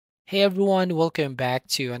Hey everyone, welcome back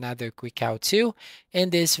to another quick how-to. In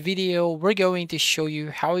this video, we're going to show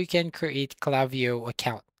you how you can create Klaviyo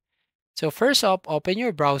account. So first up, open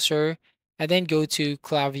your browser and then go to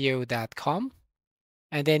klaviyo.com.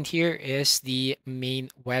 And then here is the main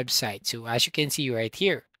website. So as you can see right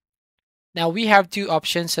here. Now we have two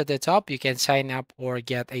options at the top. You can sign up or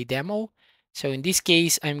get a demo. So in this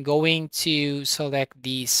case, I'm going to select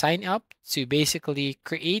the sign up to basically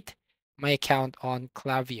create my account on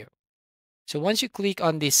Klaviyo. So once you click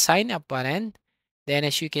on the sign up button, then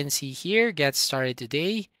as you can see here, get started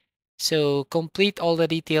today. So complete all the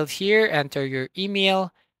details here, enter your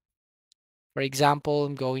email. For example,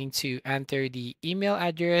 I'm going to enter the email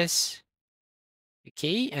address.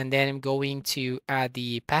 Okay, and then I'm going to add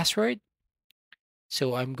the password.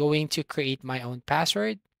 So I'm going to create my own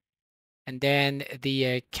password and then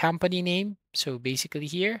the company name. So basically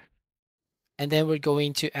here, and then we're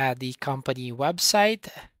going to add the company website.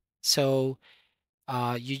 So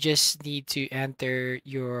you just need to enter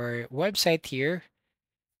your website here.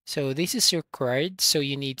 So this is required, so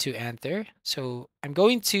you need to enter. So I'm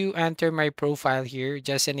going to enter my profile here,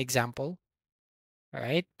 just an example. All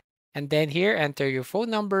right. And then here, enter your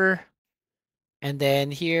phone number. And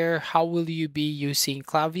then here, how will you be using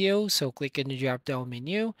Klaviyo? So click on the drop down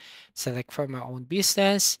menu, select from my own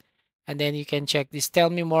business. And then you can check this, tell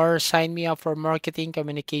me more, sign me up for marketing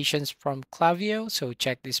communications from Klaviyo. So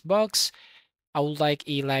check this box. I would like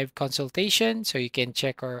a live consultation. So you can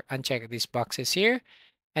check or uncheck these boxes here.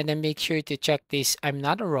 And then make sure to check this, I'm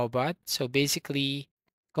not a robot. So basically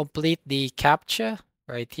complete the CAPTCHA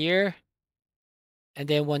right here. And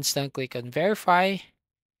then once done, click on verify.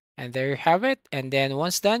 And there you have it. And then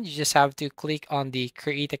once done, you just have to click on the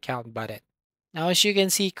create account button. Now, as you can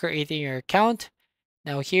see, creating your account.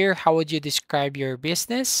 Now here, how would you describe your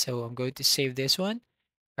business? So I'm going to save this one.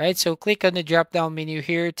 Right, so click on the drop down menu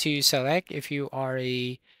here to select if you are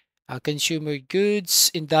a consumer goods,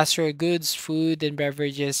 industrial goods, food and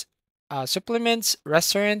beverages, supplements,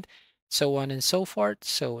 restaurant, so on and so forth.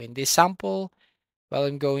 So in this sample, well,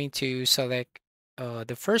 I'm going to select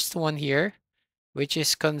the first one here, which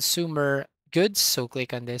is consumer goods. So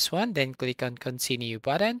click on this one, then click on continue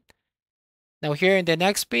button. Now here in the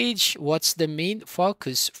next page, what's the main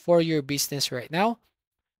focus for your business right now?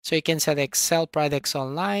 So you can select sell products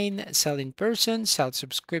online, sell in person, sell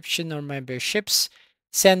subscription or memberships,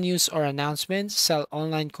 send news or announcements, sell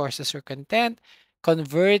online courses or content,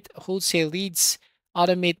 convert wholesale leads,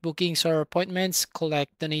 automate bookings or appointments,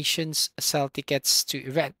 collect donations, sell tickets to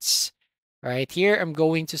events. Right here, I'm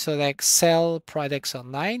going to select sell products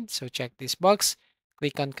online. So check this box,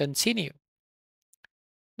 click on continue.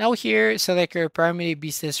 Now here, select your primary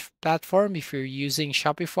business platform if you're using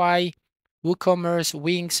Shopify, WooCommerce,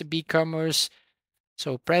 Wings, BigCommerce,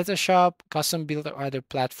 so PrestaShop, Custom Build, or other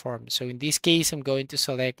platforms. So in this case, I'm going to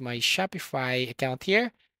select my Shopify account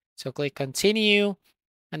here. So click continue,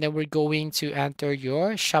 and then we're going to enter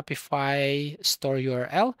your Shopify store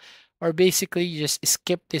URL, or basically you just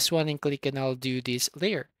skip this one and click and I'll do this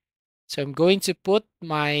later. So I'm going to put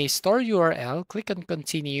my store URL, click on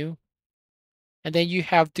continue, and then you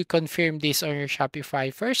have to confirm this on your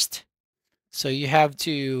Shopify first. So you have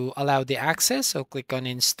to allow the access. So click on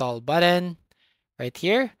install button right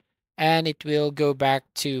here, and it will go back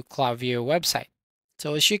to Klaviyo website.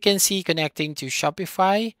 So as you can see, connecting to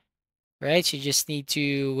Shopify, right? You just need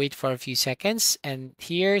to wait for a few seconds. And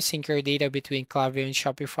here, sync your data between Klaviyo and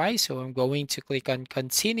Shopify. So I'm going to click on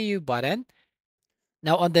continue button.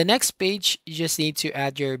 Now on the next page, you just need to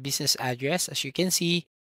add your business address. As you can see,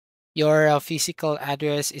 your physical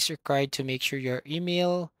address is required to make sure your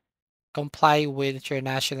email comply with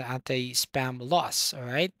international anti-spam laws. All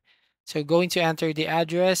right. So going to enter the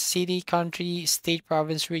address, city, country, state,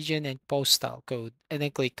 province, region, and postal code, and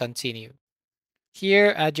then click continue.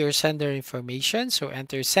 Here, add your sender information. So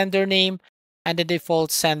enter sender name and the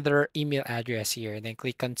default sender email address here, and then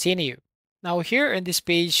click continue. Now here in this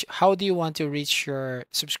page, how do you want to reach your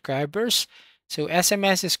subscribers? So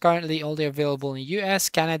SMS is currently only available in US,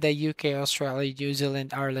 Canada, UK, Australia, New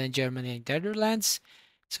Zealand, Ireland, Germany, and Netherlands.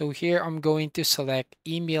 So here I'm going to select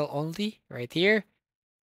email only right here.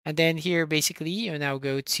 And then here, basically, you now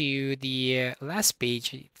go to the last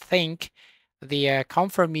page, think the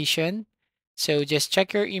confirmation. So just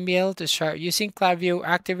check your email to start using Klaviyo,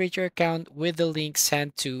 activate your account with the link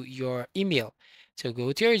sent to your email. So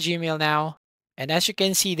go to your Gmail now. And as you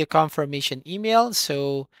can see, the confirmation email.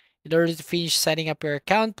 So in order to finish setting up your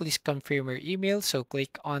account, please confirm your email. So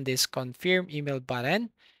click on this confirm email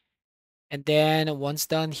button. And then once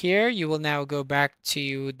done here, you will now go back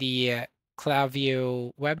to the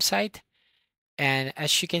Klaviyo website. And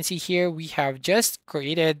as you can see here, we have just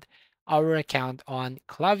created our account on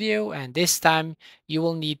Klaviyo, and this time you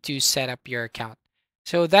will need to set up your account.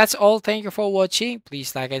 So that's all. Thank you for watching.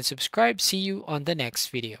 Please like and subscribe. See you on the next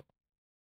video.